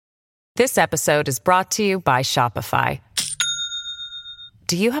This episode is brought to you by Shopify.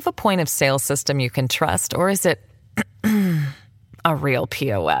 Do you have a point of sale system you can trust, or is it a real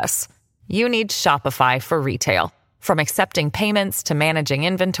POS? You need Shopify for retail. From accepting payments to managing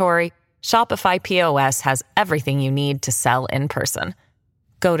inventory, Shopify POS has everything you need to sell in person.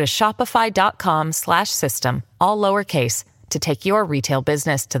 Go to shopify.com/system, all lowercase, to take your retail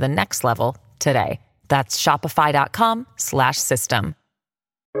business to the next level today. That's shopify.com/system.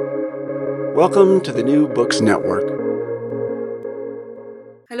 Welcome to the New Books Network.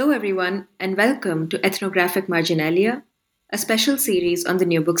 Hello, everyone, and welcome to Ethnographic Marginalia, a special series on the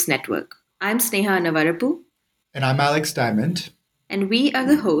New Books Network. I'm Sneha Navarapu. And I'm Alex Diamond. And we are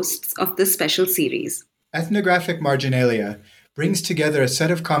the hosts of this special series. Ethnographic Marginalia brings together a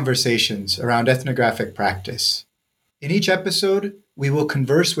set of conversations around ethnographic practice. In each episode, we will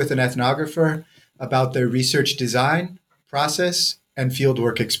converse with an ethnographer about their research design, process, and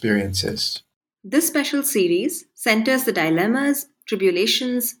fieldwork experiences. This special series centers the dilemmas,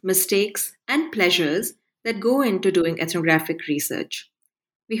 tribulations, mistakes, and pleasures that go into doing ethnographic research.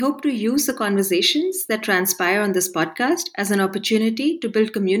 We hope to use the conversations that transpire on this podcast as an opportunity to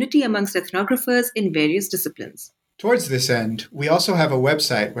build community amongst ethnographers in various disciplines. Towards this end, we also have a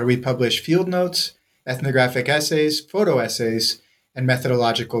website where we publish field notes, ethnographic essays, photo essays, and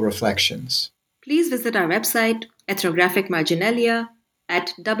methodological reflections. Please visit our website, Ethnographic Marginalia,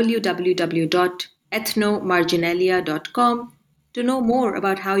 at www.ethnomarginalia.com to know more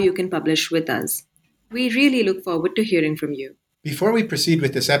about how you can publish with us. We really look forward to hearing from you. Before we proceed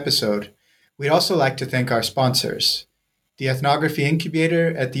with this episode, we'd also like to thank our sponsors, the Ethnography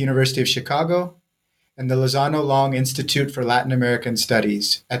Incubator at the University of Chicago and the Lozano Long Institute for Latin American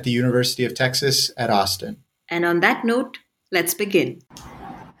Studies at the University of Texas at Austin. And on that note, let's begin.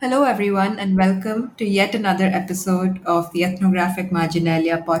 Hello, everyone, and welcome to yet another episode of the Ethnographic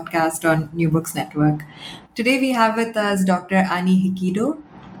Marginalia podcast on New Books Network. Today we have with us Dr. Annie Hikido.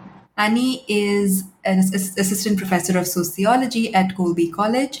 Annie is an assistant professor of sociology at Colby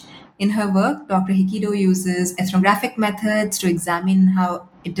College. In her work, Dr. Hikido uses ethnographic methods to examine how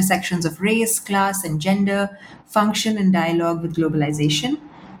intersections of race, class, and gender function in dialogue with globalization.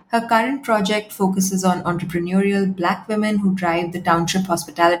 Her current project focuses on entrepreneurial Black women who drive the township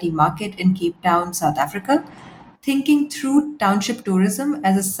hospitality market in Cape Town, South Africa. Thinking through township tourism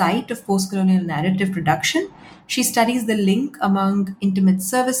as a site of post-colonial narrative production, she studies the link among intimate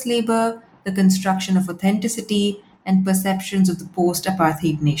service labor, the construction of authenticity, and perceptions of the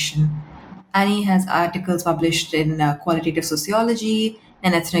post-apartheid nation. Annie has articles published in qualitative sociology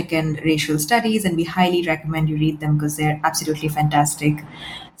and ethnic and racial studies, and we highly recommend you read them because they're absolutely fantastic.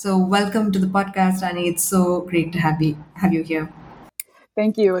 So welcome to the podcast, Annie. It's so great to have you here.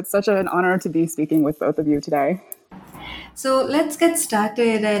 Thank you. It's such an honor to be speaking with both of you today. So let's get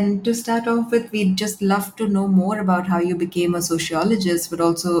started. And to start off with, we'd just love to know more about how you became a sociologist, but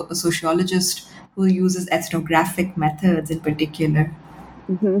also a sociologist who uses ethnographic methods in particular.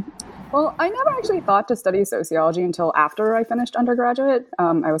 Mm-hmm. Well, I never actually thought to study sociology until after I finished undergraduate.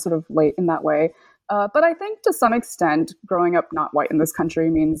 I was sort of late in that way. But I think to some extent, growing up not white in this country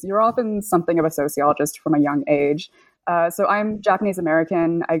means you're often something of a sociologist from a young age. So I'm Japanese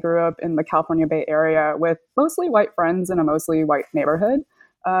American. I grew up in the California Bay Area with mostly white friends in a mostly white neighborhood.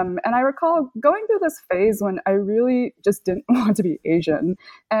 And I recall going through this phase when I really just didn't want to be Asian.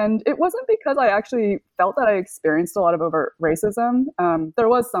 And it wasn't because I actually felt that I experienced a lot of overt racism. There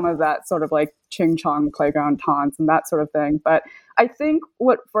was some of that sort of like ching chong playground taunts and that sort of thing. But I think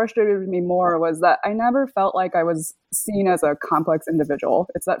what frustrated me more was that I never felt like I was seen as a complex individual.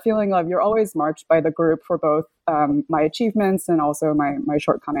 It's that feeling of you're always marked by the group for both my achievements and also my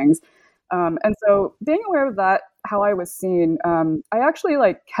shortcomings. And so being aware of that, how I was seen, I actually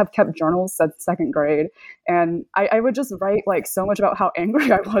have kept journals since second grade. And I would just write so much about how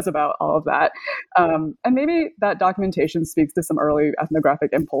angry I was about all of that. And maybe that documentation speaks to some early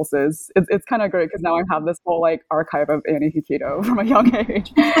ethnographic impulses. It's kind of great because now I have this whole archive of Annie Hikido from a young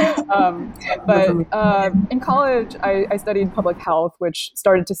age. But in college, I studied public health, which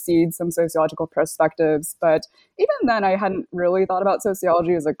started to seed some sociological perspectives. But even then, I hadn't really thought about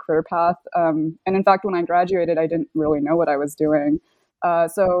sociology as a career path. And in fact, when I graduated, I didn't really know what I was doing.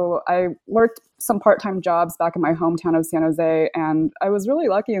 So I worked some part-time jobs back in my hometown of San Jose, and I was really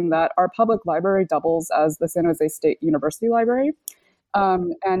lucky in that our public library doubles as the San Jose State University Library.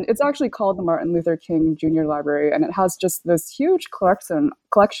 And it's actually called the Martin Luther King Jr. Library, and it has just this huge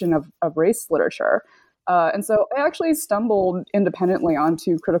collection of race literature. And so I actually stumbled independently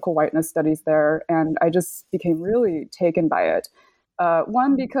onto critical whiteness studies there, and I just became really taken by it.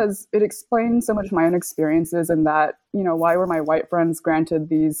 One, because it explained so much of my own experiences, and that, why were my white friends granted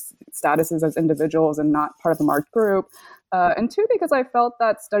these statuses as individuals and not part of the marked group? And two, because I felt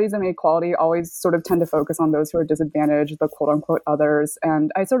that studies of inequality always sort of tend to focus on those who are disadvantaged, the quote unquote others.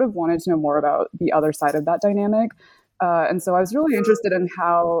 And I sort of wanted to know more about the other side of that dynamic. And so I was really interested in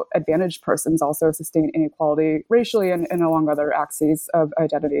how advantaged persons also sustain inequality racially and along other axes of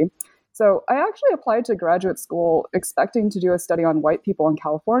identity. So I actually applied to graduate school expecting to do a study on white people in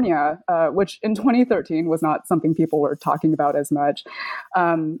California, which in 2013 was not something people were talking about as much.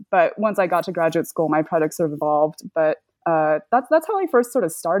 But once I got to graduate school, my project sort of evolved. But that's how I first sort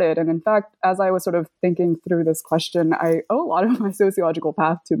of started. And in fact, as I was sort of thinking through this question, I owe a lot of my sociological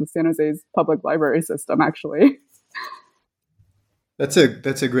path to the San Jose's public library system, actually. That's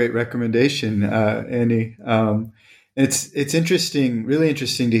a great recommendation, Annie. It's interesting, really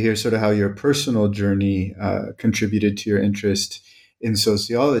interesting to hear sort of how your personal journey contributed to your interest in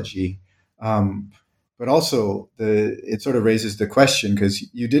sociology. But also it sort of raises the question, because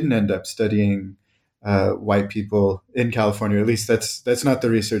you didn't end up studying white people in California. At least that's not the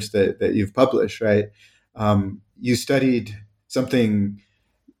research that you've published, right? You studied something.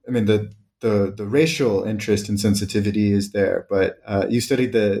 I mean, the racial interest and sensitivity is there, but you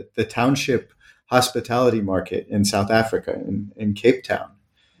studied the township hospitality market in South Africa, in Cape Town.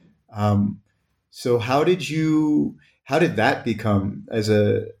 So how did that become, as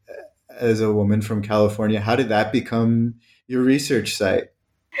a woman from California, how did that become your research site?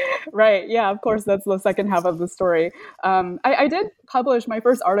 Right. Yeah, of course, that's the second half of the story. I did publish, my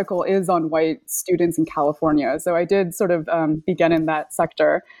first article is on white students in California. So I did sort of begin in that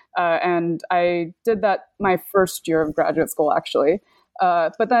sector. And I did that my first year of graduate school, actually.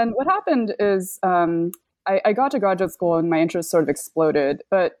 But then what happened is I got to graduate school and my interest sort of exploded.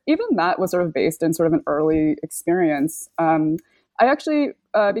 But even that was sort of based in sort of an early experience. I actually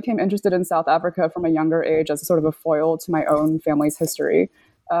became interested in South Africa from a younger age as sort of a foil to my own family's history.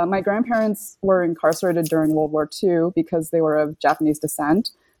 My grandparents were incarcerated during World War II because they were of Japanese descent.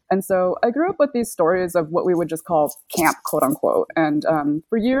 And so I grew up with these stories of what we would just call camp, quote unquote. And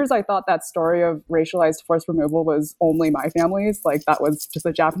for years, I thought that story of racialized forced removal was only my family's, like that was just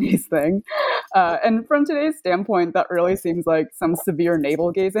a Japanese thing. And from today's standpoint, that really seems like some severe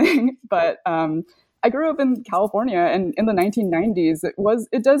navel gazing. But I grew up in California, and in the 1990s,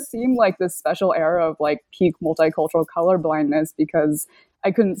 it does seem like this special era of like peak multicultural colorblindness, because I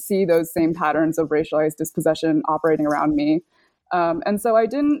couldn't see those same patterns of racialized dispossession operating around me. And so I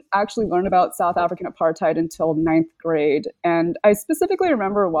didn't actually learn about South African apartheid until 9th grade. And I specifically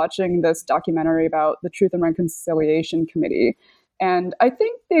remember watching this documentary about the Truth and Reconciliation Committee. And I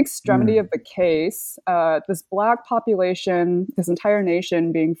think the extremity of the case, this Black population, this entire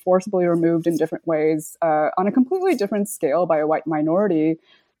nation being forcibly removed in different ways on a completely different scale by a white minority,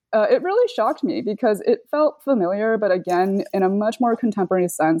 it really shocked me because it felt familiar, but again, in a much more contemporary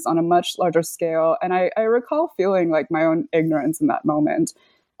sense on a much larger scale. And I recall feeling like my own ignorance in that moment,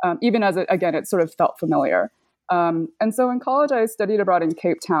 even as it sort of felt familiar. And so in college, I studied abroad in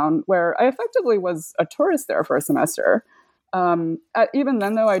Cape Town, where I effectively was a tourist there for a semester. Even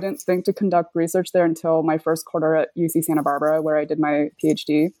then, though, I didn't think to conduct research there until my first quarter at UC Santa Barbara, where I did my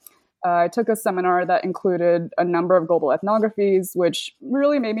PhD. I took a seminar that included a number of global ethnographies, which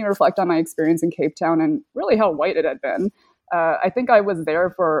really made me reflect on my experience in Cape Town and really how white it had been. I think I was there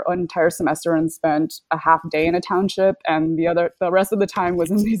for an entire semester and spent a half day in a township, and the rest of the time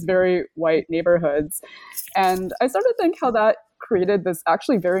was in these very white neighborhoods. And I started to think how that created this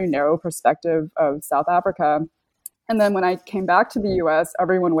actually very narrow perspective of South Africa. And then when I came back to the US,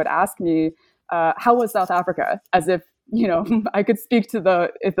 everyone would ask me, how was South Africa? As if, I could speak to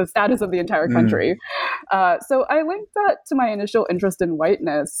the status of the entire country. So I linked that to my initial interest in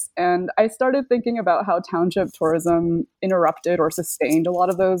whiteness. And I started thinking about how township tourism interrupted or sustained a lot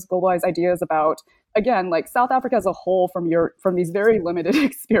of those globalized ideas about, again, like South Africa as a whole from these very limited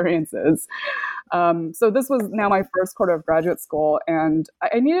experiences. So this was now my first quarter of graduate school, and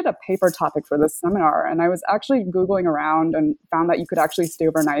I needed a paper topic for this seminar. And I was actually Googling around and found that you could actually stay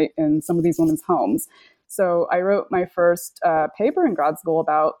overnight in some of these women's homes. So I wrote my first paper in grad school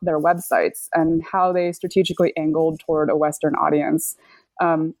about their websites and how they strategically angled toward a Western audience.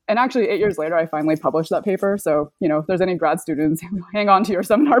 And actually, 8 years later, I finally published that paper. So, if there's any grad students, hang on to your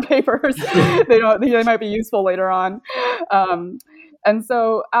seminar papers. They might be useful later on. And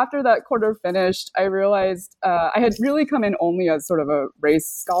so after that quarter finished, I realized I had really come in only as sort of a race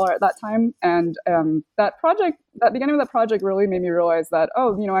scholar at that time. And that beginning of that project really made me realize that,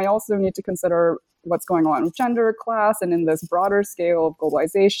 I also need to consider what's going on with gender, class, and in this broader scale of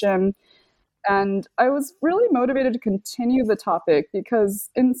globalization. And I was really motivated to continue the topic because,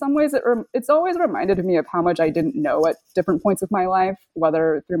 in some ways, it's always reminded me of how much I didn't know at different points of my life,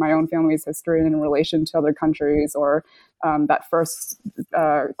 whether through my own family's history and in relation to other countries or that first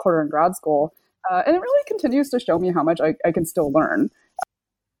quarter in grad school. And it really continues to show me how much I can still learn.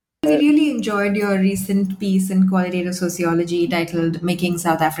 I really enjoyed your recent piece in Qualitative Sociology titled Making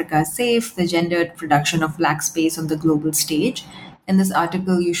South Africa Safe, the Gendered Production of Black Space on the Global Stage. In this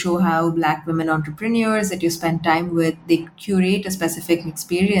article, you show how Black women entrepreneurs that you spend time with, they curate a specific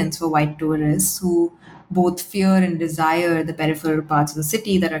experience for white tourists who both fear and desire the peripheral parts of the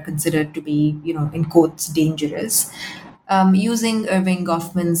city that are considered to be, in quotes, dangerous. Using Irving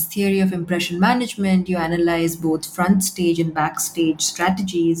Goffman's theory of impression management, you analyze both front stage and backstage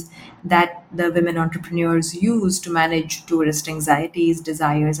strategies that the women entrepreneurs use to manage tourist anxieties,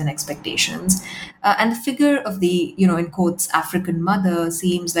 desires, and expectations. And the figure of the, in quotes, African mother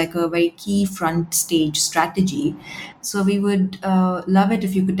seems like a very key front stage strategy. So we would love it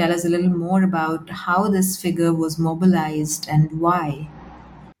if you could tell us a little more about how this figure was mobilized and why.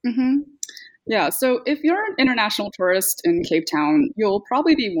 Mm-hmm. Yeah, so if you're an international tourist in Cape Town, you'll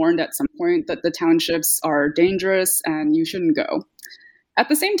probably be warned at some point that the townships are dangerous and you shouldn't go. At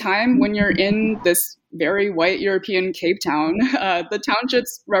the same time, when you're in this very white European Cape Town, the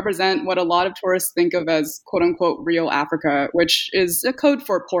townships represent what a lot of tourists think of as quote unquote real Africa, which is a code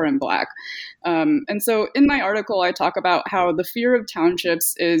for poor and black. And so in my article, I talk about how the fear of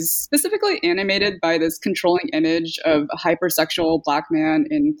townships is specifically animated by this controlling image of a hypersexual black man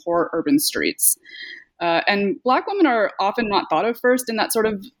in poor urban streets. And Black women are often not thought of first in that sort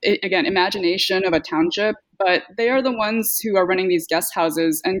of, again, imagination of a township, but they are the ones who are running these guest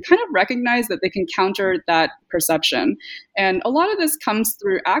houses and kind of recognize that they can counter that perception. And a lot of this comes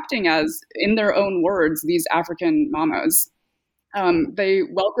through acting as, in their own words, these African mamas. They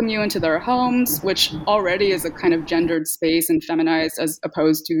welcome you into their homes, which already is a kind of gendered space and feminized as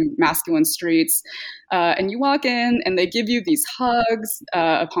opposed to masculine streets. And you walk in and they give you these hugs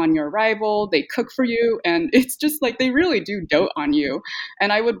upon your arrival. They cook for you. And it's just like they really do dote on you.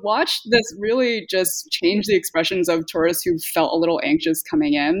 And I would watch this really just change the expressions of tourists who felt a little anxious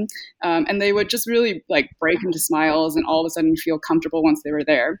coming in. And they would just really like break into smiles and all of a sudden feel comfortable once they were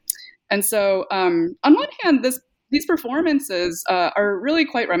there. And so on one hand, these performances are really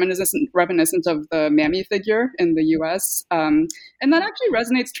quite reminiscent of the mammy figure in the US. And that actually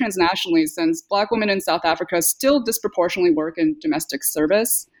resonates transnationally since Black women in South Africa still disproportionately work in domestic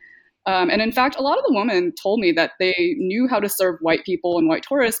service. And in fact, a lot of the women told me that they knew how to serve white people and white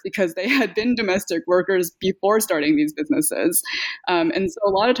tourists because they had been domestic workers before starting these businesses. And so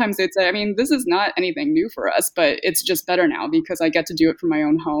a lot of times they'd say, I mean, this is not anything new for us, but it's just better now because I get to do it from my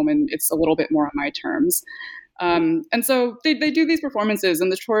own home and it's a little bit more on my terms. And so they do these performances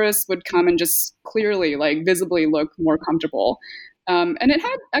and the tourists would come and just clearly, like visibly look more comfortable. And it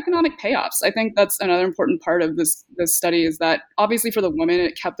had economic payoffs. I think that's another important part of this study is that obviously for the women,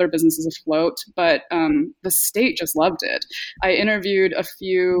 it kept their businesses afloat, but the state just loved it. I interviewed a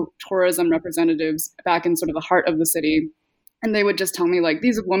few tourism representatives back in sort of the heart of the city. And they would just tell me like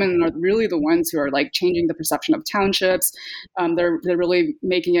these women are really the ones who are like changing the perception of townships. They're really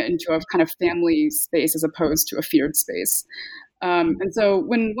making it into a kind of family space as opposed to a feared space. And so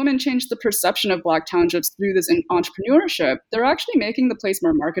when women change the perception of Black townships through this entrepreneurship, they're actually making the place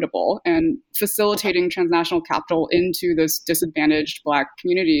more marketable and facilitating transnational capital into this disadvantaged Black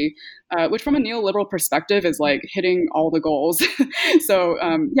community, which from a neoliberal perspective is like hitting all the goals. So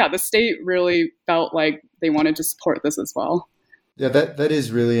the state really felt like they wanted to support this as well. Yeah, that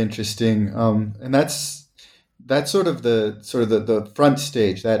is really interesting, and that's sort of the front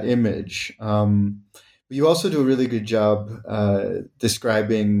stage, that image. But you also do a really good job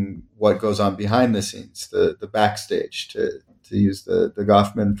describing what goes on behind the scenes, the backstage, to use the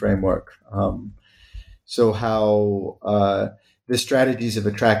Goffman framework. So how the strategies of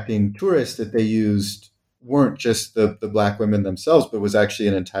attracting tourists that they used weren't just the Black women themselves, but was actually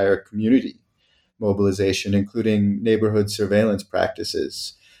an entire community mobilization, including neighborhood surveillance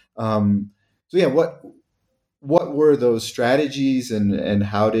practices. What were those strategies, and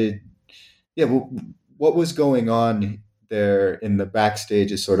how did what was going on there in the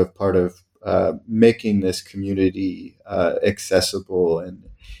backstage as sort of part of making this community accessible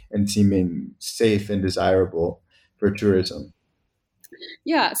and seeming safe and desirable for tourism?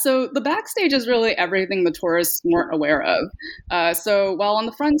 Yeah, so the backstage is really everything the tourists weren't aware of. So while on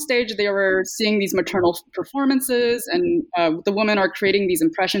the front stage, they were seeing these maternal performances, and the women are creating these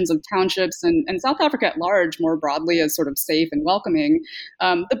impressions of townships and South Africa at large more broadly as sort of safe and welcoming.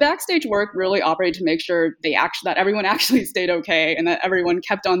 The backstage work really operated to make sure that everyone actually stayed okay, and that everyone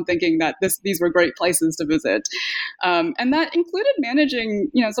kept on thinking that these were great places to visit. And that included managing,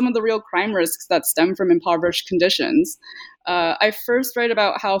 some of the real crime risks that stem from impoverished conditions. I first read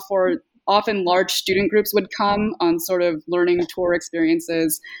about how for often large student groups would come on sort of learning tour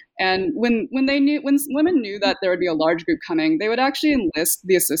experiences. And when women knew that there would be a large group coming, they would actually enlist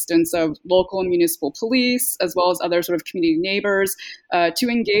the assistance of local and municipal police, as well as other sort of community neighbors, to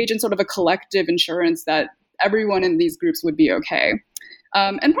engage in sort of a collective insurance that everyone in these groups would be okay.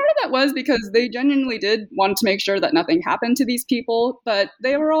 And part of that was because they genuinely did want to make sure that nothing happened to these people, but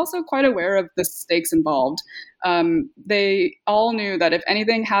they were also quite aware of the stakes involved. They all knew that if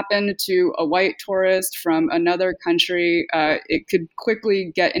anything happened to a white tourist from another country, it could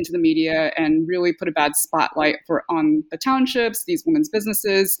quickly get into the media and really put a bad spotlight on the townships, these women's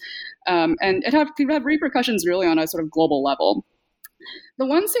businesses, and could have repercussions really on a sort of global level. The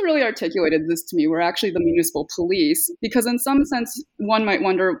ones who really articulated this to me were actually the municipal police, because in some sense, one might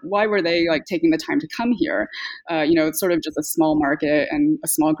wonder, why were they taking the time to come here? It's sort of just a small market and a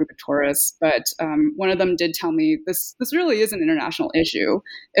small group of tourists. But one of them did tell me this really is an international issue.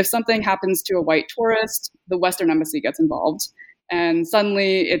 If something happens to a white tourist, the Western embassy gets involved. And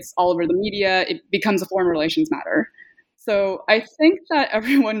suddenly it's all over the media. It becomes a foreign relations matter. So I think that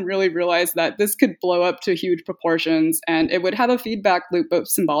everyone really realized that this could blow up to huge proportions, and it would have a feedback loop both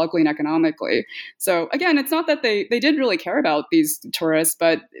symbolically and economically. So again, it's not that they did really care about these tourists,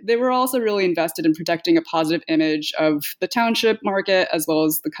 but they were also really invested in protecting a positive image of the township market as well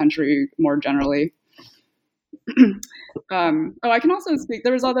as the country more generally. I can also speak,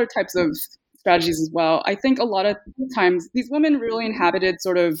 there was other types of strategies as well. I think a lot of times these women really inhabited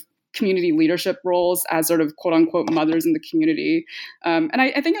sort of community leadership roles as sort of quote unquote mothers in the community. And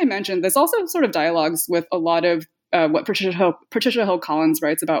I think I mentioned this also sort of dialogues with a lot of what Patricia Hill Collins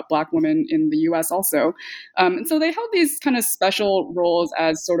writes about Black women in the US also. And so they held these kind of special roles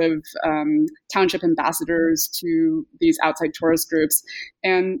as sort of township ambassadors to these outside tourist groups.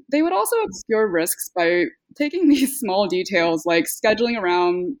 And they would also obscure risks by taking these small details like scheduling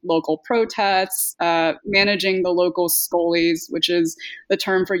around local protests, managing the local scolies, which is the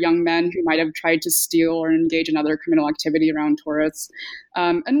term for young men who might have tried to steal or engage in other criminal activity around tourists.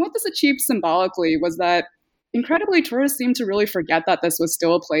 And what this achieved symbolically was that incredibly, tourists seemed to really forget that this was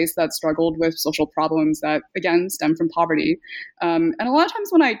still a place that struggled with social problems that, again, stem from poverty. And a lot of times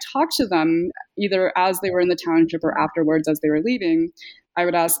when I talked to them, either as they were in the township or afterwards as they were leaving, I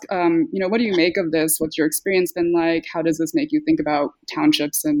would ask, what do you make of this? What's your experience been like? How does this make you think about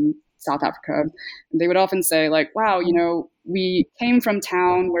townships in South Africa? And they would often say, wow, we came from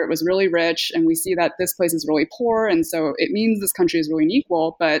town where it was really rich, and we see that this place is really poor, and so it means this country is really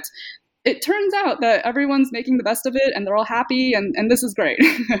unequal, but it turns out that everyone's making the best of it and they're all happy, and this is great.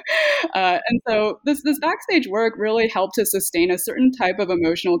 And so this backstage work really helped to sustain a certain type of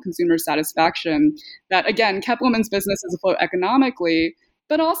emotional consumer satisfaction that, again, kept women's businesses afloat economically,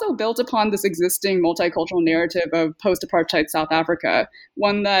 but also built upon this existing multicultural narrative of post-apartheid South Africa,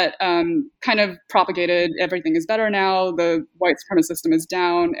 one that kind of propagated everything is better now, the white supremacist system is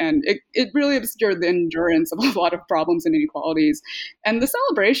down, and it really obscured the endurance of a lot of problems and inequalities. And the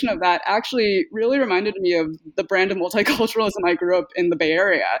celebration of that actually really reminded me of the brand of multiculturalism I grew up in the Bay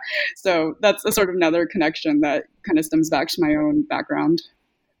Area. So that's a sort of another connection that kind of stems back to my own background.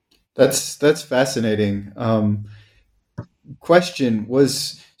 That's fascinating. Question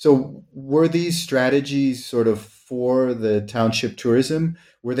was, so were these strategies sort of for the township tourism?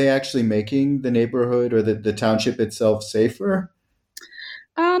 Were they actually making the neighborhood or the township itself safer?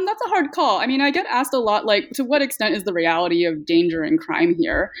 That's a hard call. I mean, I get asked a lot, to what extent is the reality of danger and crime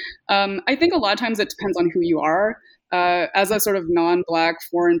here? I think a lot of times it depends on who you are. As a sort of non-Black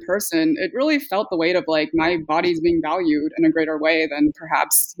foreign person, it really felt the weight of my body's being valued in a greater way than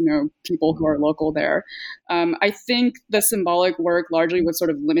perhaps, people who are local there. I think the symbolic work largely was sort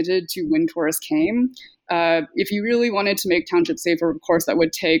of limited to when tourists came. If you really wanted to make townships safer, of course, that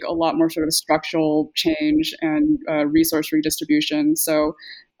would take a lot more sort of structural change and resource redistribution. So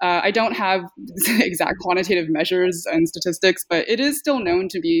I don't have exact quantitative measures and statistics, but it is still known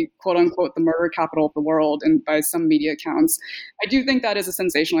to be, quote unquote, the murder capital of the world, and by some media accounts. I do think that is a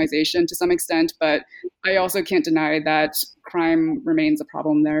sensationalization to some extent, but I also can't deny that crime remains a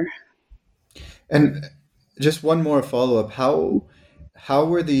problem there. And just one more follow-up. how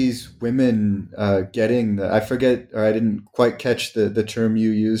were these women getting I forget, or I didn't quite catch the term you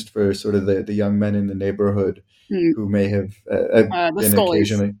used for sort of the young men in the neighborhood who may have The been Scullies.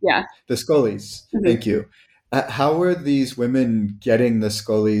 occasionally. Yeah. The Scullies. Mm-hmm. Thank you. How were these women getting the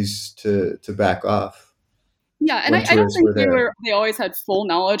Scullies to back off? Yeah, and I don't think they always had full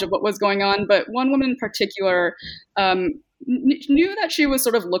knowledge of what was going on, but one woman in particular knew that she was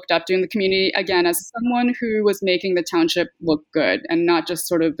sort of looked up to in the community, again, as someone who was making the township look good and not just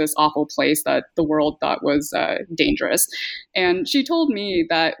sort of this awful place that the world thought was dangerous. And she told me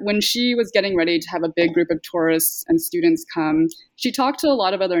that when she was getting ready to have a big group of tourists and students come, she talked to a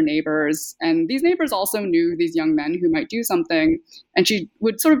lot of other neighbors, and these neighbors also knew these young men who might do something. And she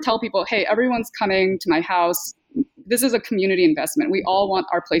would sort of tell people, hey, everyone's coming to my house. This is a community investment. We all want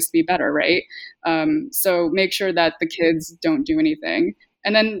our place to be better, right? So make sure that the kids don't do anything.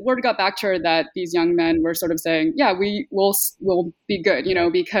 And then word got back to her that these young men were sort of saying, yeah, we'll be good,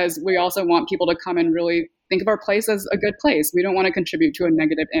 because we also want people to come and really think of our place as a good place. We don't want to contribute to a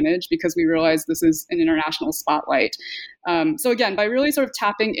negative image because we realize this is an international spotlight. So again, by really sort of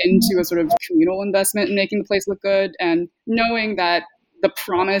tapping into a sort of communal investment and making the place look good and knowing that the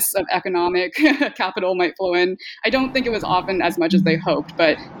promise of economic capital might flow in. I don't think it was often as much as they hoped,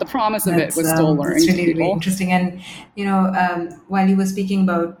 but the promise of it was still alluring to people. Really interesting. And, while you were speaking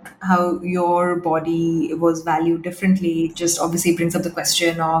about how your body was valued differently, just obviously brings up the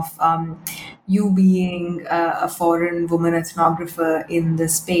question of you being a foreign woman ethnographer in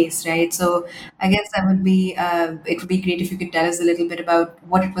this space, right? So I guess it would be great if you could tell us a little bit about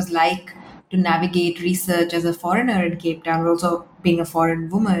what it was like to navigate research as a foreigner in Cape Town, but also being a foreign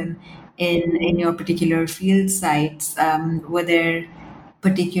woman in your particular field sites. Were there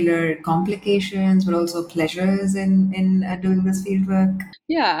particular complications, but also pleasures in doing this field work?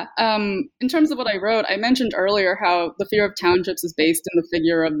 Yeah. In terms of what I wrote, I mentioned earlier how the fear of townships is based in the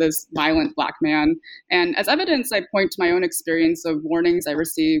figure of this violent Black man. And as evidence, I point to my own experience of warnings I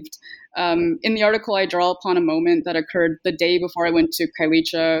received. In the article, I draw upon a moment that occurred the day before I went to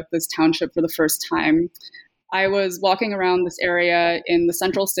Kailicha, this township, for the first time. I was walking around this area in the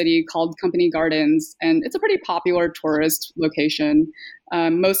central city called Company Gardens, and it's a pretty popular tourist location,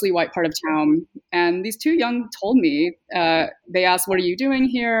 mostly white part of town. And these two young told me, they asked, "What are you doing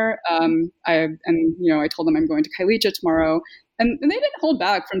here?" I told them I'm going to Kailicha tomorrow. And they didn't hold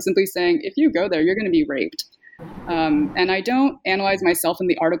back from simply saying, if you go there, you're going to be raped. And I don't analyze myself in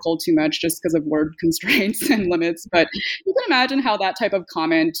the article too much just because of word constraints and limits, but you can imagine how that type of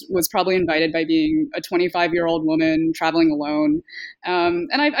comment was probably invited by being a 25-year-old woman traveling alone.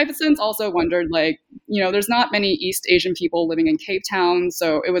 And I've since also wondered, there's not many East Asian people living in Cape Town,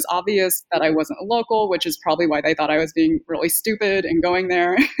 so it was obvious that I wasn't a local, which is probably why they thought I was being really stupid and going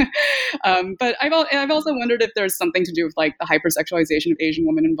there. But I've also wondered if there's something to do with the hypersexualization of Asian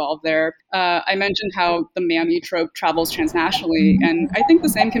women involved there. I mentioned how the mammy trope travels transnationally, and I think the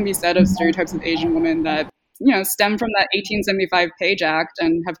same can be said of stereotypes of Asian women that stem from that 1875 Page Act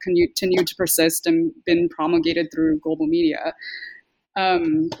and have continued to persist and been promulgated through global media.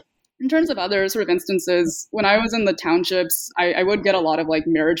 In terms of other sort of instances, when I was in the townships, I would get a lot of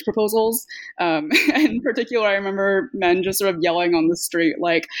marriage proposals. In particular, I remember men just sort of yelling on the street,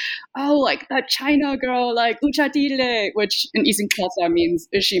 "Oh, that China girl, uchatile," which in Eastern Xhosa means,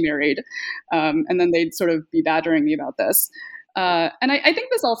 "Is she married?" And then they'd sort of be badgering me about this. And I think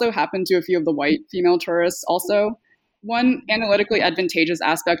this also happened to a few of the white female tourists also. One analytically advantageous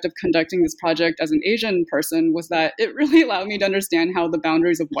aspect of conducting this project as an Asian person was that it really allowed me to understand how the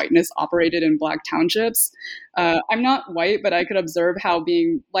boundaries of whiteness operated in Black townships. I'm not white, but I could observe how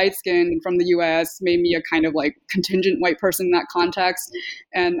being light-skinned from the US made me a kind of contingent white person in that context.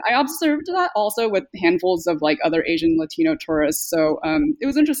 And I observed that also with handfuls of other Asian Latino tourists. So it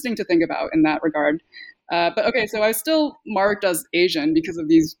was interesting to think about in that regard. But okay, so I was still marked as Asian because of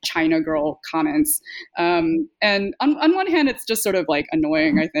these China girl comments. And on one hand, it's just sort of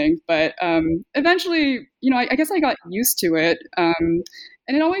annoying, I think. But eventually, I guess I got used to it. And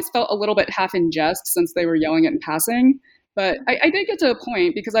it always felt a little bit half in jest since they were yelling it in passing. But I did get to a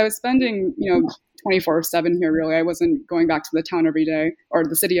point because I was spending, 24/7 here, really. I wasn't going back to the town every day or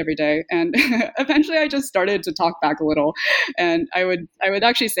the city every day. And eventually I just started to talk back a little. And I would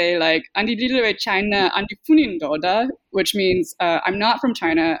actually say "Andi dile China, andi funin doda," which means I'm not from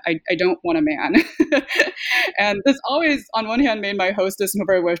China. I don't want a man. And this always, on one hand, made my hostess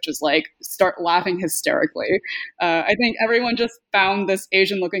Nover Wish just start laughing hysterically. I think everyone just found this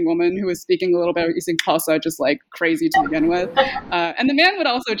Asian-looking woman who was speaking a little bit of Eastern Xhosa just crazy to begin with. And the man would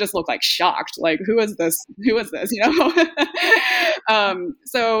also just look shocked, who is this? Who is this?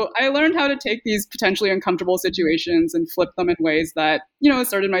 So I learned how to take these potentially uncomfortable situations and flip them in ways that,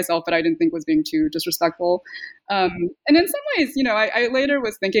 asserted myself, but I didn't think was being too disrespectful. And in some ways, I later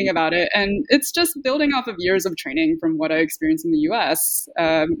was thinking about it, and it's just building off of years of training from what I experienced in the US.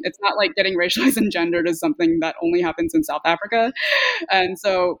 It's not like getting racialized and gendered is something that only happens in South Africa. And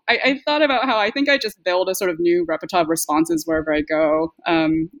so I thought about how I think I just build a sort of new repertoire of responses wherever I go.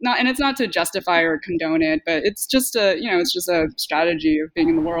 And it's not to justify or condone it, but it's just it's just a strategy of being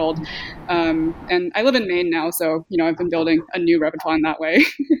in the world. And I live in Maine now, so, I've been building a new repertoire in that way.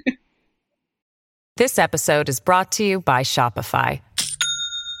 This episode is brought to you by Shopify.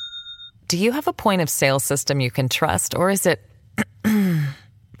 Do you have a point of sale system you can trust, or is it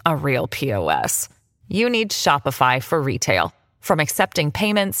a real POS? You need Shopify for retail. From accepting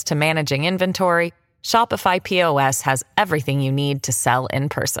payments to managing inventory, Shopify POS has everything you need to sell in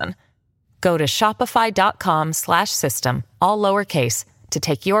person. Go to shopify.com/system, all lowercase, to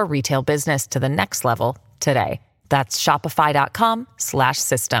take your retail business to the next level today. That's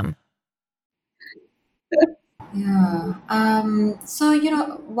shopify.com/system. Yeah. So,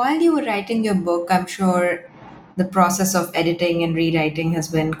 while you were writing your book, I'm sure the process of editing and rewriting has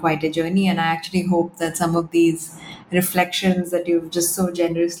been quite a journey. And I actually hope that some of these reflections that you've just so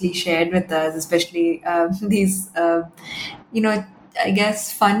generously shared with us, especially these, I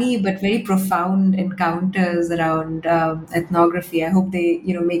guess, funny but very profound encounters around ethnography. I hope they,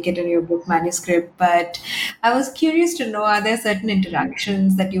 make it in your book manuscript. But I was curious to know, are there certain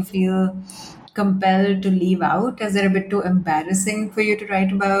interactions that you feel compelled to leave out? Is it a bit too embarrassing for you to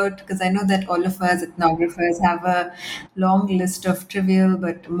write about? Because I know that all of us ethnographers have a long list of trivial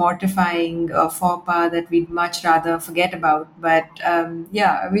but mortifying faux pas that we'd much rather forget about. But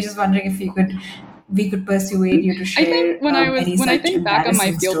we're just wondering if we could persuade you to share. I think when I think back on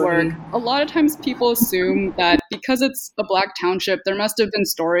my fieldwork, a lot of times people assume that because it's a Black township, there must have been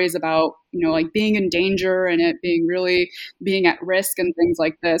stories about, like being in danger and it being at risk and things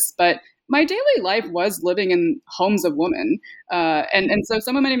like this. But my daily life was living in homes of women. And so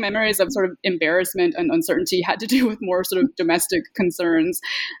some of my memories of sort of embarrassment and uncertainty had to do with more sort of domestic concerns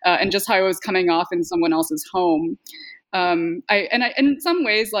and just how I was coming off in someone else's home. In some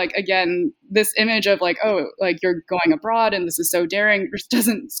ways, like, again, this image of like, oh, like you're going abroad and this is so daring just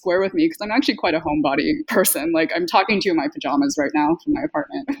doesn't square with me, because I'm actually quite a homebody person. Like, I'm talking to you in my pajamas right now from my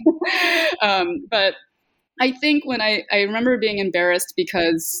apartment. But I think when I remember being embarrassed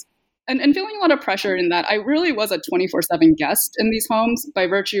because and feeling a lot of pressure in that I really was a 24/7 guest in these homes by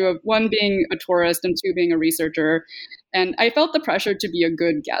virtue of, one, being a tourist, and two, being a researcher. And I felt the pressure to be a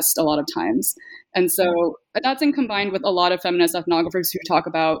good guest a lot of times. And so that's combined with a lot of feminist ethnographers who talk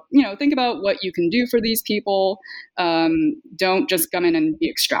about, think about what you can do for these people. Don't just come in and be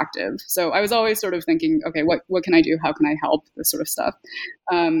extractive. So I was always sort of thinking, okay, what can I do? How can I help? This sort of stuff.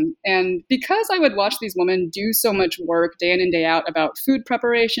 And because I would watch these women do so much work day in and day out about food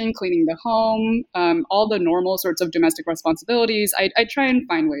preparation, cleaning the home, all the normal sorts of domestic responsibilities, I try and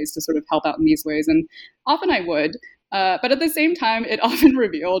find ways to sort of help out in these ways. And often I would. But at the same time, it often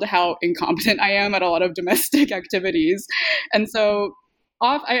revealed how incompetent I am at a lot of domestic activities. And so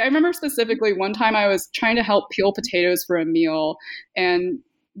I remember specifically one time I was trying to help peel potatoes for a meal, and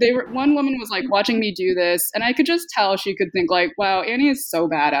one woman was like watching me do this, and I could just tell she could think like, wow, Annie is so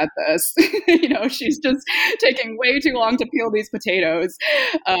bad at this. She's just taking way too long to peel these potatoes.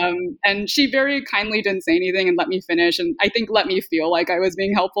 And she very kindly didn't say anything and let me finish, and I think let me feel like I was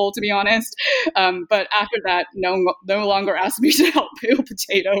being helpful, to be honest. But after that, no longer asked me to help peel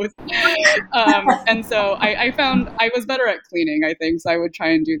potatoes. And so I found I was better at cleaning, I think, so I would try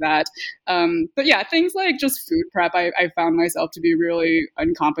and do that. But yeah, things like just food prep, I found myself to be really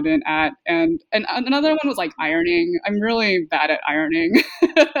incompetent at. And another one was like ironing. I'm really bad at ironing.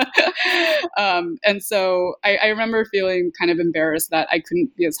 And so I remember feeling kind of embarrassed that I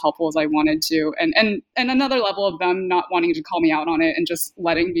couldn't be as helpful as I wanted to. And another level of them not wanting to call me out on it and just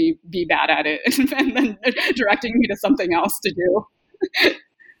letting me be bad at it and then directing me to something else to do.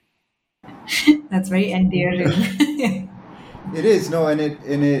 That's very endearing. It is, no, and it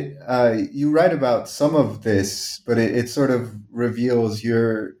you write about some of this, but it sort of reveals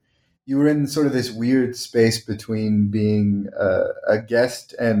you were in sort of this weird space between being a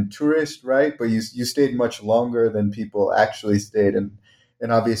guest and tourist, right? But you stayed much longer than people actually stayed, and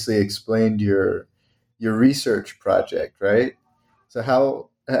obviously explained your research project, right? So how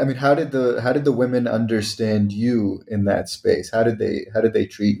did the women understand you in that space? How did they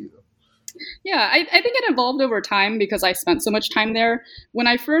treat you? Yeah, I think it evolved over time because I spent so much time there. When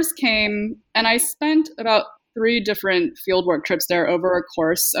I first came, and I spent about 3 different fieldwork trips there over a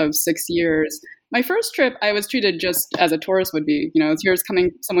course of 6 years, my first trip, I was treated just as a tourist would be. Here's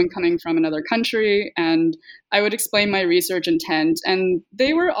someone coming from another country, and I would explain my research intent. And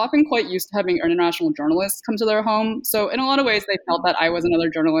they were often quite used to having international journalists come to their home. So in a lot of ways, they felt that I was another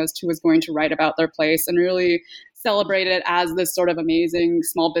journalist who was going to write about their place and really celebrate it as this sort of amazing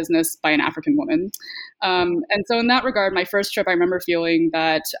small business by an African woman. And so in that regard, my first trip, I remember feeling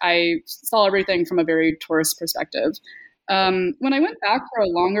that I saw everything from a very tourist perspective. When I went back for a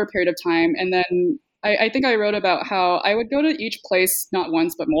longer period of time, and then I think I wrote about how I would go to each place not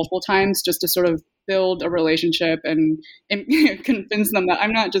once, but multiple times just to sort of build a relationship and convince them that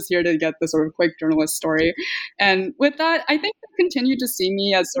I'm not just here to get the sort of quick journalist story. And with that, I think they continued to see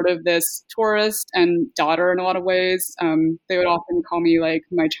me as sort of this tourist and daughter in a lot of ways. They would often call me like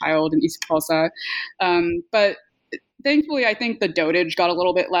my child in East Costa. But thankfully, I think the dotage got a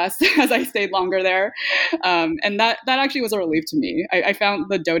little bit less as I stayed longer there. And that actually was a relief to me. I found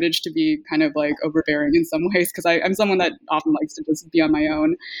the dotage to be kind of like overbearing in some ways because I'm someone that often likes to just be on my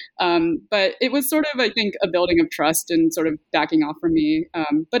own. But it was sort of, I think, a building of trust and sort of backing off from me.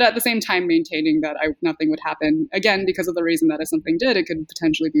 But at the same time, maintaining that nothing would happen. Again, because of the reason that if something did, it could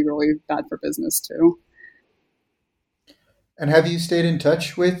potentially be really bad for business too. And have you stayed in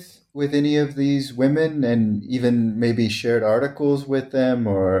touch with any of these women and even maybe shared articles with them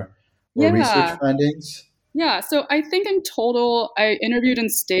or research findings? Yeah, so I think in total, I interviewed and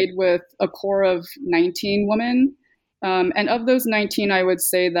stayed with a core of 19 women. And of those 19, I would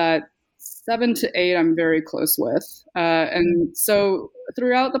say that 7 to 8 I'm very close with. And so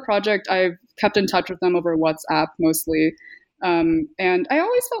throughout the project, I've kept in touch with them over WhatsApp mostly. And I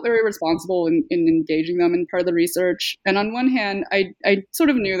always felt very responsible in engaging them in part of the research. And on one hand, I sort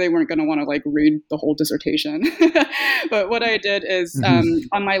of knew they weren't going to want to like read the whole dissertation. But what I did is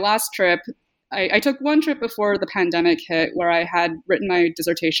on my last trip, I took one trip before the pandemic hit where I had written my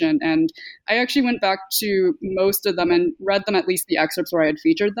dissertation, and I actually went back to most of them and read them, at least the excerpts where I had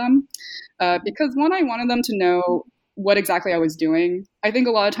featured them. Because one, I wanted them to know what exactly I was doing. I think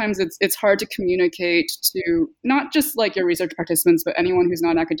a lot of times it's hard to communicate to not just like your research participants, but anyone who's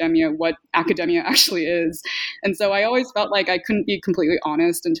not in academia, what academia actually is. And so I always felt like I couldn't be completely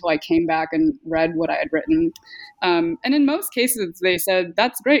honest until I came back and read what I had written. And in most cases, they said,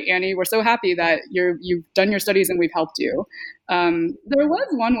 "That's great, Annie. We're so happy that you've done your studies and we've helped you." There was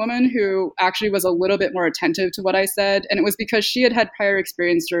one woman who actually was a little bit more attentive to what I said, and it was because she had prior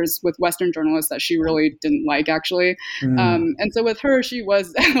experiences with Western journalists that she really didn't like, actually. And so with her, she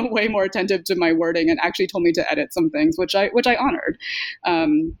was way more attentive to my wording and actually told me to edit some things, which I honored.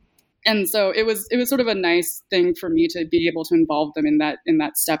 And so it was sort of a nice thing for me to be able to involve them in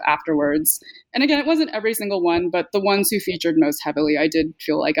that step afterwards. And again, it wasn't every single one, but the ones who featured most heavily, I did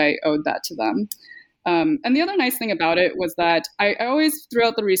feel like I owed that to them. And the other nice thing about it was that I always,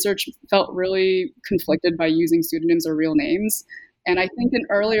 throughout the research, felt really conflicted by using pseudonyms or real names. And I think in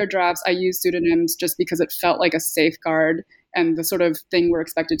earlier drafts, I used pseudonyms just because it felt like a safeguard and the sort of thing we're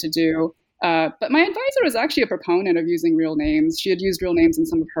expected to do. But my advisor was actually a proponent of using real names. She had used real names in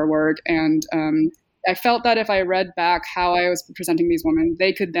some of her work. And I felt that if I read back how I was presenting these women,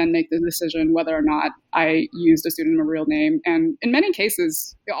 they could then make the decision whether or not I used a pseudonym or real name. And in many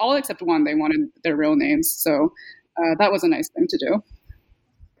cases, all except one, they wanted their real names. So that was a nice thing to do.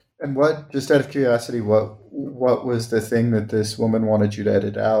 And just out of curiosity, what was the thing that this woman wanted you to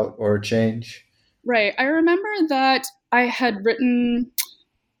edit out or change? Right. I remember that I had written...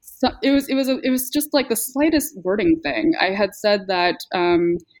 So it was just like the slightest wording thing. I had said that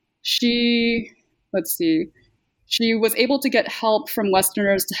she was able to get help from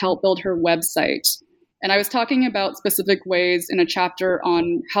Westerners to help build her website. And I was talking about specific ways in a chapter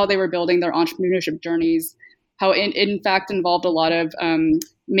on how they were building their entrepreneurship journeys, how it in fact involved a lot of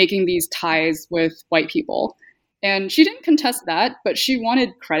making these ties with white people. And she didn't contest that, but she wanted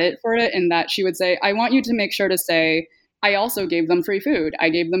credit for it in that she would say, "I want you to make sure to say, I also gave them free food. I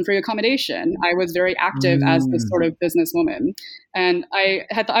gave them free accommodation. I was very active as this sort of businesswoman." And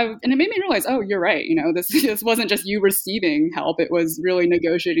and it made me realize, oh, you're right. This wasn't just you receiving help. It was really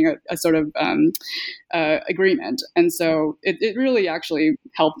negotiating a sort of agreement. And so it really actually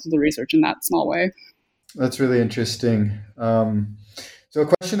helped the research in that small way. That's really interesting. So a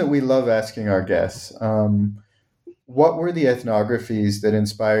question that we love asking our guests, what were the ethnographies that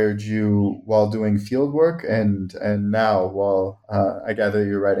inspired you while doing field work and now while I gather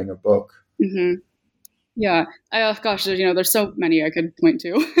you're writing a book? Mm-hmm. Yeah. There's so many I could point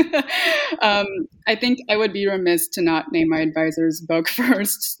to. I think I would be remiss to not name my advisor's book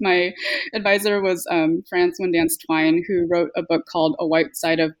first. My advisor was France Windance Twine, who wrote a book called A White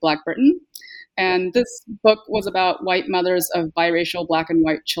Side of Black Britain. And this book was about white mothers of biracial Black and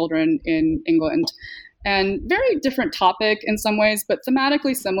white children in England. And very different topic in some ways, but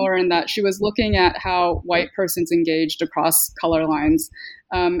thematically similar in that she was looking at how white persons engaged across color lines.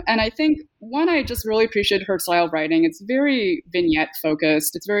 And I think, one, I just really appreciated her style of writing. It's very vignette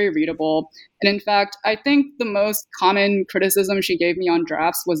focused. It's very readable. And in fact, I think the most common criticism she gave me on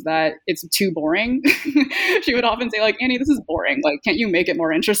drafts was that it's too boring. She would often say, like, Annie, this is boring. Like, can't you make it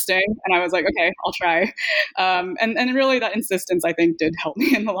more interesting? And I was like, okay, I'll try. And really that insistence, I think, did help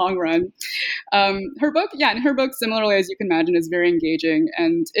me in the long run. Her book, similarly, as you can imagine, is very engaging.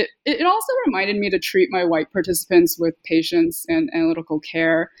 And it also reminded me to treat my white participants with patience and analytical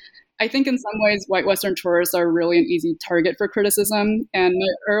care. I think in some ways, white Western tourists are really an easy target for criticism. And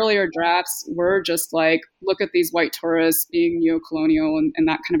my earlier drafts were just like, look at these white tourists being neo-colonial and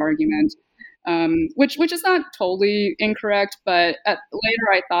that kind of argument, which is not totally incorrect. But later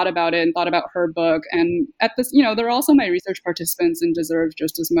I thought about it and thought about her book. And at this, they're also my research participants and deserve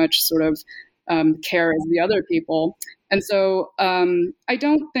just as much sort of care as the other people. And so I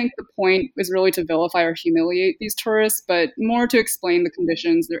don't think the point is really to vilify or humiliate these tourists, but more to explain the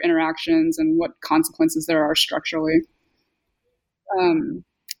conditions, their interactions, and what consequences there are structurally.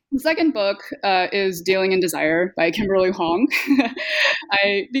 The second book is Dealing in Desire by Kimberly Hong.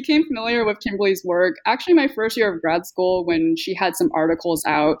 I became familiar with Kimberly's work actually my first year of grad school when she had some articles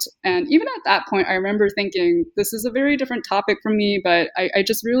out. And even at that point, I remember thinking, this is a very different topic from me, but I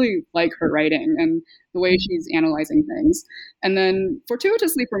just really like her writing and the way she's analyzing things. And then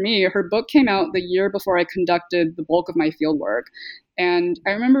fortuitously for me, her book came out the year before I conducted the bulk of my fieldwork. And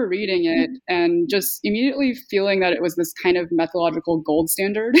I remember reading it and just immediately feeling that it was this kind of methodological gold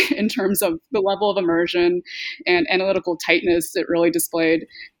standard in terms of the level of immersion and analytical tightness it really displayed.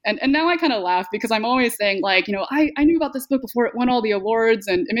 And now I kind of laugh because I'm always saying, like, I knew about this book before it won all the awards,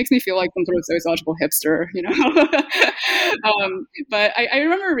 and it makes me feel like some sort of sociological hipster, But I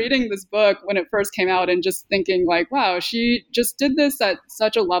remember reading this book when it first came out and just thinking, like, wow, she just did this at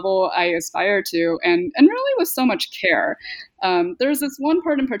such a level I aspire to, and really with so much care. There's this one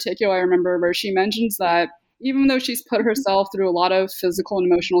part in particular I remember where she mentions that even though she's put herself through a lot of physical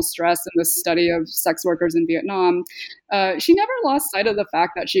and emotional stress in the study of sex workers in Vietnam, she never lost sight of the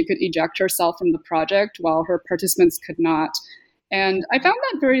fact that she could eject herself from the project while her participants could not. And I found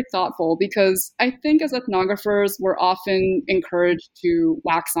that very thoughtful because I think as ethnographers, we're often encouraged to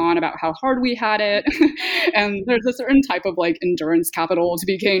wax on about how hard we had it. And there's a certain type of like endurance capital to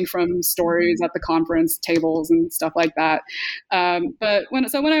be gained from stories at the conference tables and stuff like that. But when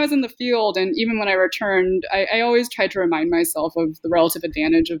I was in the field and even when I returned, I always tried to remind myself of the relative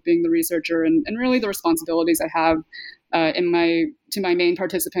advantage of being the researcher and really the responsibilities I have to my main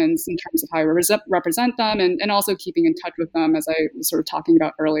participants in terms of how I represent them and also keeping in touch with them, as I was sort of talking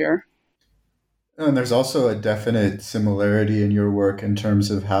about earlier. And there's also a definite similarity in your work in terms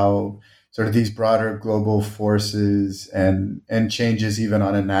of how sort of these broader global forces and changes even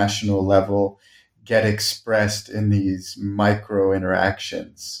on a national level get expressed in these micro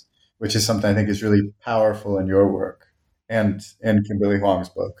interactions, which is something I think is really powerful in your work and in Kimberly Hong's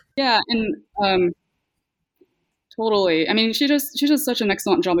book. Yeah, and totally. I mean, she does such an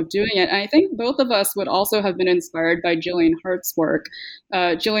excellent job of doing it. And I think both of us would also have been inspired by Gillian Hart's work.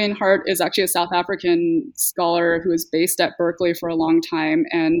 Gillian Hart is actually a South African scholar who is based at Berkeley for a long time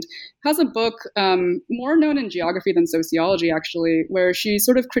and has a book more known in geography than sociology, actually, where she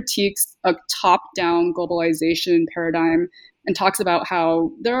sort of critiques a top-down globalization paradigm and talks about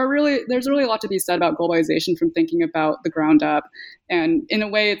how there's really a lot to be said about globalization from thinking about the ground up. And in a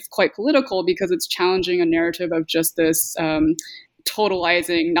way, it's quite political because it's challenging a narrative of just this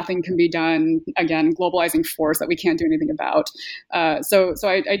totalizing, nothing can be done, again, globalizing force that we can't do anything about. So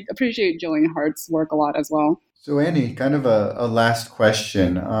I appreciate Gillian Hart's work a lot as well. So Annie, kind of a last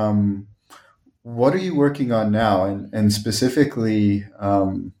question. What are you working on now? And specifically,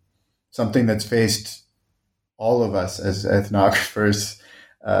 something that's faced all of us as ethnographers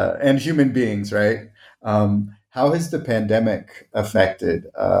and human beings, right? How has the pandemic affected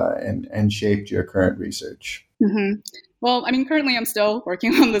and shaped your current research? Mm-hmm. Well, I mean, currently I'm still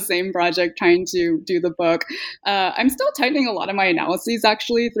working on the same project, trying to do the book. I'm still tightening a lot of my analyses,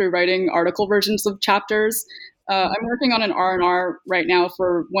 actually, through writing article versions of chapters. I'm working on an R&R right now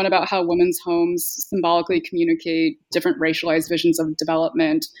for one about how women's homes symbolically communicate different racialized visions of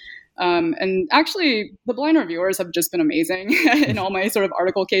development. And actually, the blind reviewers have just been amazing in all my sort of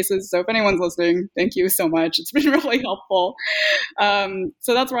article cases. So if anyone's listening, thank you so much. It's been really helpful.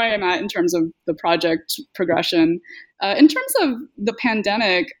 So that's where I am at in terms of the project progression. In terms of the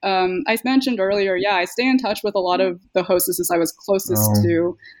pandemic, I mentioned earlier, I stay in touch with a lot of the hostesses I was closest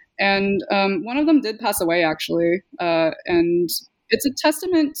to. And one of them did pass away, actually. And it's a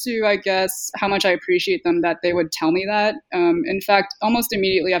testament to, I guess, how much I appreciate them that they would tell me that. In fact, almost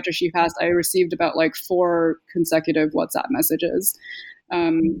immediately after she passed, I received about like 4 consecutive WhatsApp messages.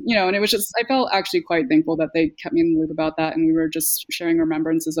 And it was just, I felt actually quite thankful that they kept me in the loop about that. And we were just sharing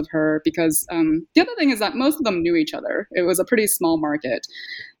remembrances of her because the other thing is that most of them knew each other. It was a pretty small market.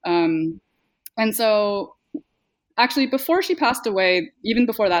 And so actually, before she passed away, even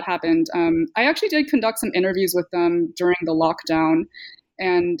before that happened, I actually did conduct some interviews with them during the lockdown.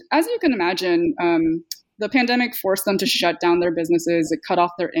 And as you can imagine, the pandemic forced them to shut down their businesses. It cut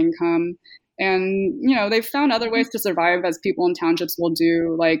off their income. And, they've found other ways to survive, as people in townships will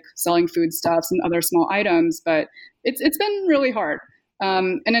do, like selling foodstuffs and other small items. But it's been really hard.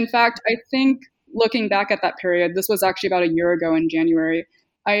 And in fact, I think looking back at that period, this was actually about a year ago in January,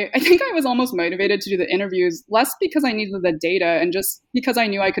 I think I was almost motivated to do the interviews, less because I needed the data and just because I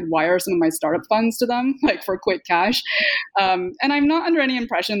knew I could wire some of my startup funds to them, like for quick cash. And I'm not under any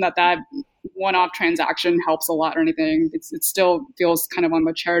impression that one-off transaction helps a lot or anything. It still feels kind of on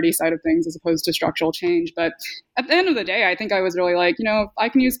the charity side of things as opposed to structural change. But at the end of the day, I think I was really like, if I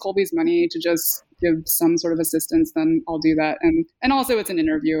can use Colby's money to just give some sort of assistance, then I'll do that. And also it's an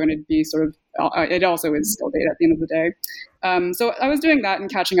interview and it'd be sort of, it also is still data at the end of the day. So I was doing that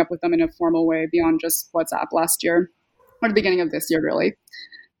and catching up with them in a formal way beyond just WhatsApp last year, or the beginning of this year, really.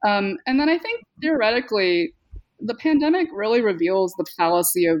 And then I think theoretically, the pandemic really reveals the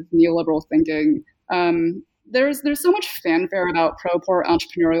fallacy of neoliberal thinking. There's so much fanfare about pro-poor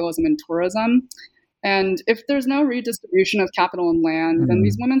entrepreneurialism and tourism. And if there's no redistribution of capital and land, then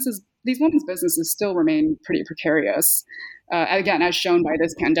these women's businesses still remain pretty precarious. Again, as shown by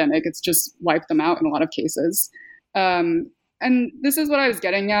this pandemic, it's just wiped them out in a lot of cases. And this is what I was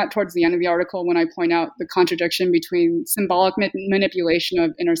getting at towards the end of the article when I point out the contradiction between symbolic manipulation of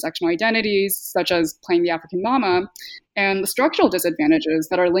intersectional identities, such as playing the African mama, and the structural disadvantages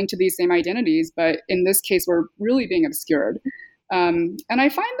that are linked to these same identities, but in this case, were really being obscured. And I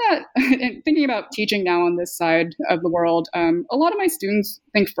find that in thinking about teaching now on this side of the world, a lot of my students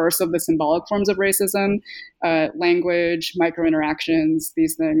think first of the symbolic forms of racism, language, micro-interactions,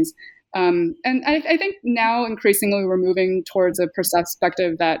 these things. And I think now increasingly we're moving towards a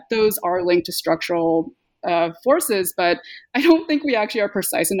perspective that those are linked to structural forces, but I don't think we actually are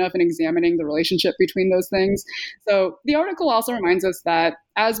precise enough in examining the relationship between those things. So the article also reminds us that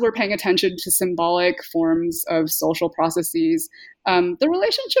as we're paying attention to symbolic forms of social processes, the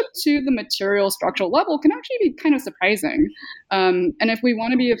relationship to the material structural level can actually be kind of surprising. And if we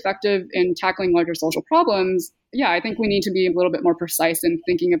want to be effective in tackling larger social problems, I think we need to be a little bit more precise in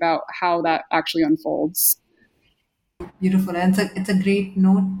thinking about how that actually unfolds. Beautiful. And it's a great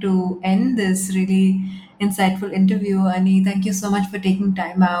note to end this really insightful interview. Ani, thank you so much for taking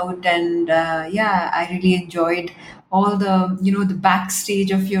time out. And I really enjoyed all the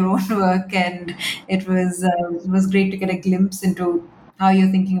backstage of your own work. And it was great to get a glimpse into how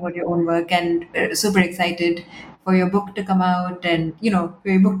you're thinking about your own work, and super excited for your book to come out, and for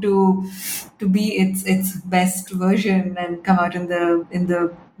your book to be its best version and come out in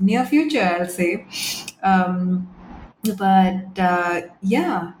the near future, I'll say.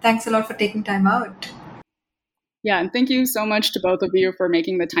 Thanks a lot for taking time out. Yeah, and thank you so much to both of you for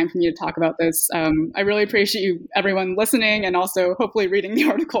making the time for me to talk about this. I really appreciate you, everyone listening, and also hopefully reading the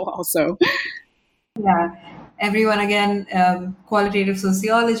article also. Yeah, everyone, again, Qualitative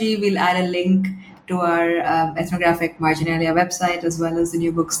Sociology, we'll add a link to our Ethnographic Marginalia website as well as the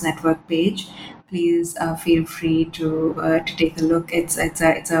New Books Network page. Please feel free to take a look. It's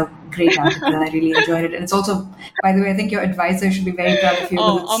a great article. I really enjoyed it, and it's also, by the way, I think your advisor should be very proud of you.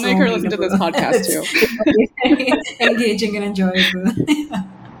 I'll make her listen to this podcast too. It's engaging and enjoyable.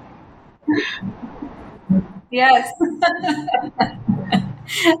 Yes,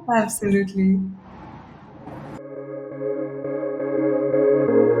 absolutely.